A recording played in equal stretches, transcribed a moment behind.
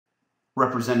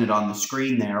represented on the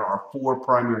screen there are four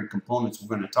primary components we're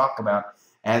going to talk about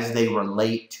as they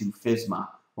relate to FISMA.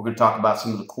 We're going to talk about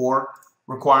some of the core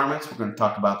requirements. We're going to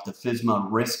talk about the FISMA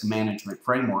risk management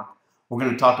framework. We're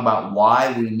going to talk about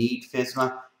why we need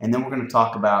FISMA, and then we're going to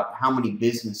talk about how many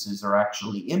businesses are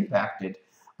actually impacted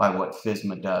by what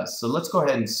FISMA does. So let's go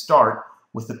ahead and start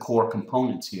with the core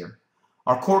components here.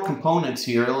 Our core components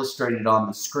here, illustrated on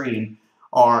the screen,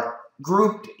 are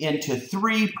grouped into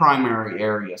three primary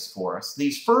areas for us.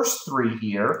 These first three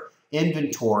here,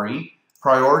 inventory,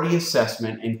 priority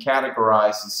assessment, and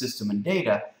categorize the system and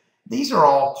data, these are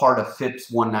all part of FIPS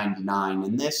 199,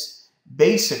 and this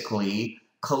basically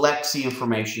collects the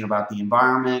information about the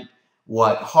environment,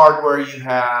 what hardware you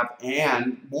have,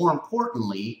 and more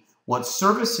importantly, what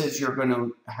services you're going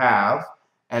to have,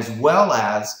 as well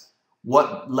as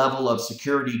what level of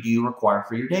security do you require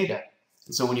for your data.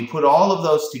 So when you put all of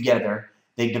those together,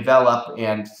 they develop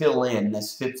and fill in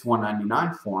this FIPS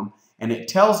 199 form, and it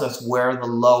tells us where the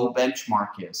low benchmark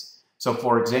is. So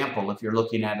for example, if you're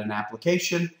looking at an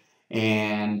application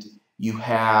and you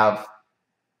have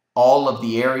all of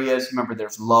the areas, remember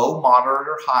there's low, moderate,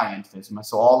 or high in FISMA,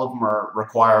 so all of them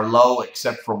require low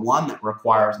except for one that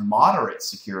requires moderate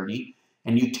security,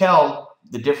 and you tell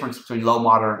the difference between low,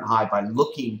 moderate, and high by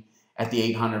looking at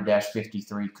the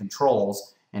 800-53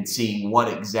 controls and seeing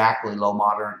what exactly low,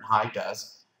 moderate, and high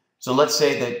does. So let's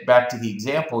say that, back to the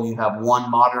example, you have one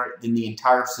moderate, then the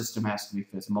entire system has to be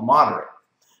FISMA moderate.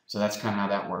 So that's kind of how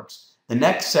that works. The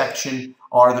next section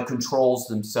are the controls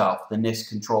themselves, the NIST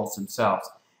controls themselves.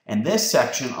 And this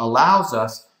section allows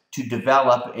us to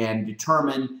develop and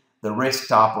determine the risk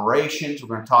to operations. We're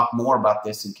going to talk more about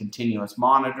this in continuous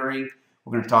monitoring.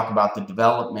 We're going to talk about the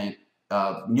development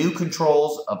of new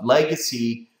controls, of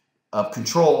legacy, of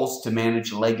controls to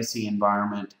manage a legacy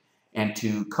environment, and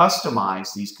to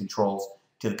customize these controls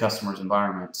to the customer's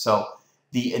environment. So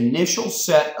the initial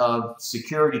set of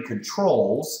security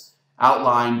controls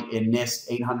outlined in NIST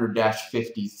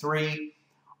 800-53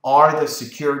 are the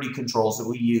security controls that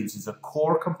we use as a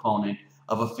core component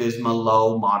of a FISMA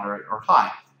low, moderate, or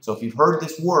high. So if you've heard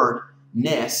this word,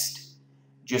 NIST,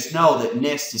 just know that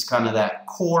NIST is kind of that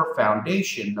core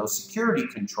foundation, those security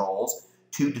controls,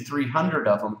 200 to 300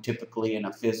 of them typically in a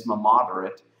FISMA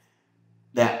moderate,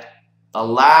 that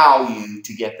allow you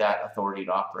to get that authority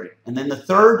to operate. And then the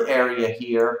third area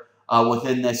here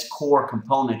within this core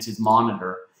components is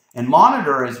monitor. And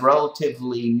monitor is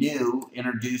relatively new,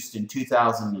 introduced in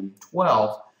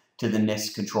 2012 to the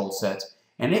NIST control sets.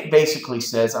 And it basically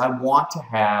says, I want to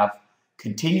have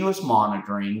continuous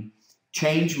monitoring,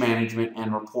 change management,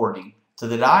 and reporting so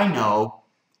that I know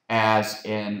as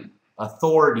an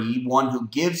authority, one who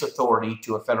gives authority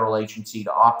to a federal agency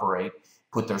to operate,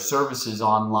 put their services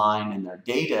online and their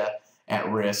data at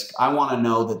risk, I want to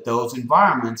know that those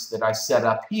environments that I set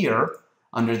up here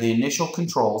under the initial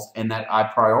controls and that I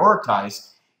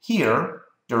prioritize here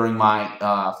during my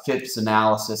FIPS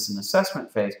analysis and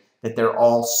assessment phase, that they're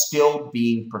all still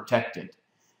being protected.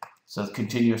 So the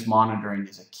continuous monitoring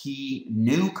is a key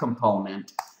new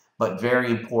component, but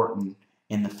very important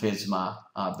in the FISMA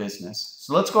business.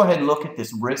 So let's go ahead and look at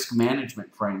this risk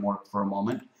management framework for a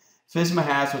moment. FISMA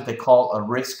has what they call a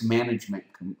risk management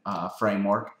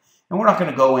framework, and we're not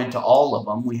going to go into all of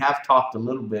them. We have talked a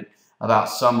little bit about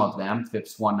some of them,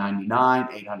 FIPS 199,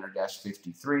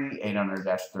 800-53,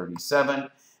 800-37.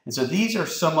 And so these are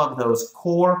some of those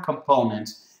core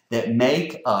components that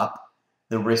make up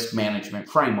the risk management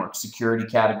framework: security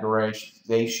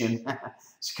categorization,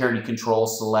 security control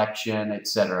selection,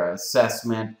 etc.,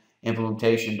 assessment,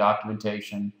 implementation,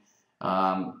 documentation,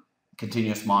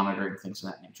 continuous monitoring, things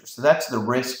of that nature. So that's the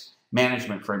risk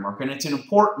management framework, and it's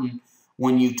important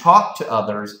when you talk to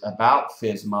others about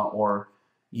FISMA or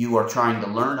you are trying to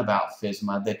learn about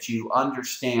FISMA that you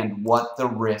understand what the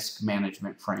risk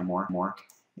management framework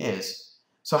is.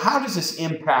 So how does this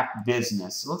impact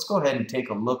business? So let's go ahead and take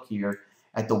a look here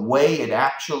at the way it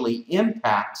actually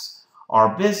impacts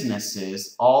our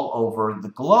businesses all over the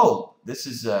globe. This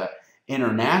is an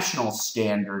international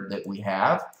standard that we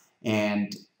have,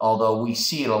 and although we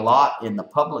see it a lot in the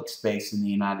public space in the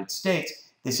United States,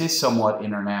 this is somewhat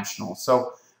international.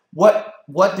 So what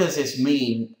does this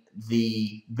mean,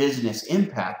 the business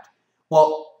impact?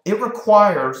 Well, it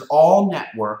requires all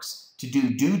networks to do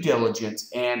due diligence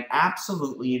and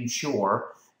absolutely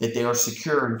ensure that they are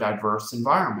secure in diverse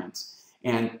environments.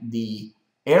 And the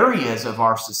areas of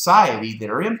our society that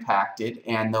are impacted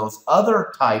and those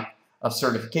other type of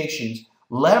certifications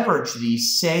leverage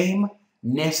these same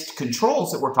NIST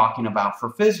controls that we're talking about for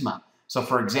FISMA. So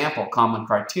for example, common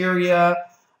criteria,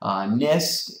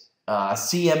 NIST,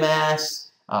 CMS,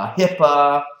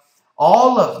 HIPAA,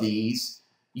 All of these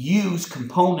use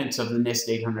components of the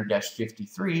NIST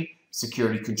 800-53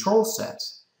 security control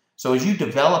sets. So as you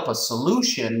develop a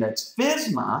solution that's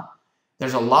FISMA,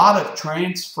 there's a lot of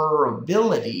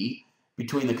transferability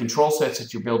between the control sets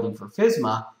that you're building for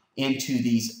FISMA into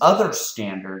these other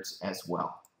standards as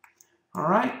well. All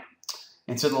right?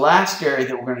 And so the last area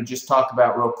that we're going to just talk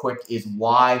about real quick is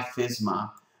why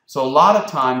FISMA. So a lot of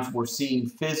times we're seeing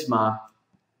FISMA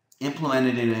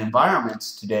implemented in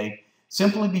environments today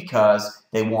simply because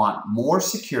they want more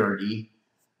security,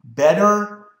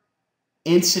 better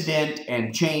incident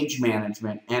and change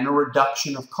management, and a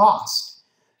reduction of cost.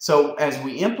 So as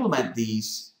we implement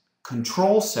these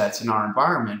control sets in our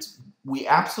environments, we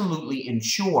absolutely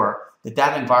ensure that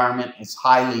that environment is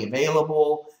highly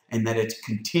available and that it's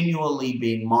continually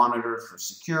being monitored for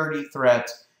security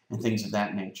threats and things of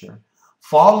that nature.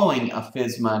 Following a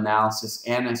FISMA analysis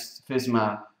and a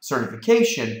FISMA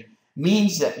certification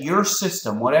means that your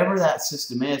system, whatever that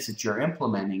system is that you're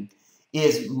implementing,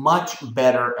 is much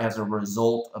better as a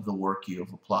result of the work you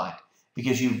have applied,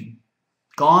 because you've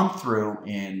gone through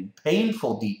in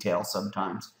painful detail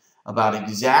sometimes about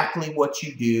exactly what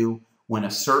you do when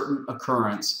a certain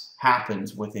occurrence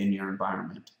happens within your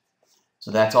environment. So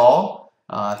that's all.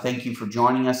 Thank you for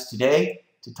joining us today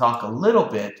to talk a little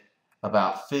bit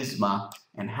about FISMA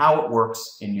and how it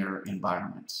works in your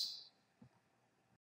environments.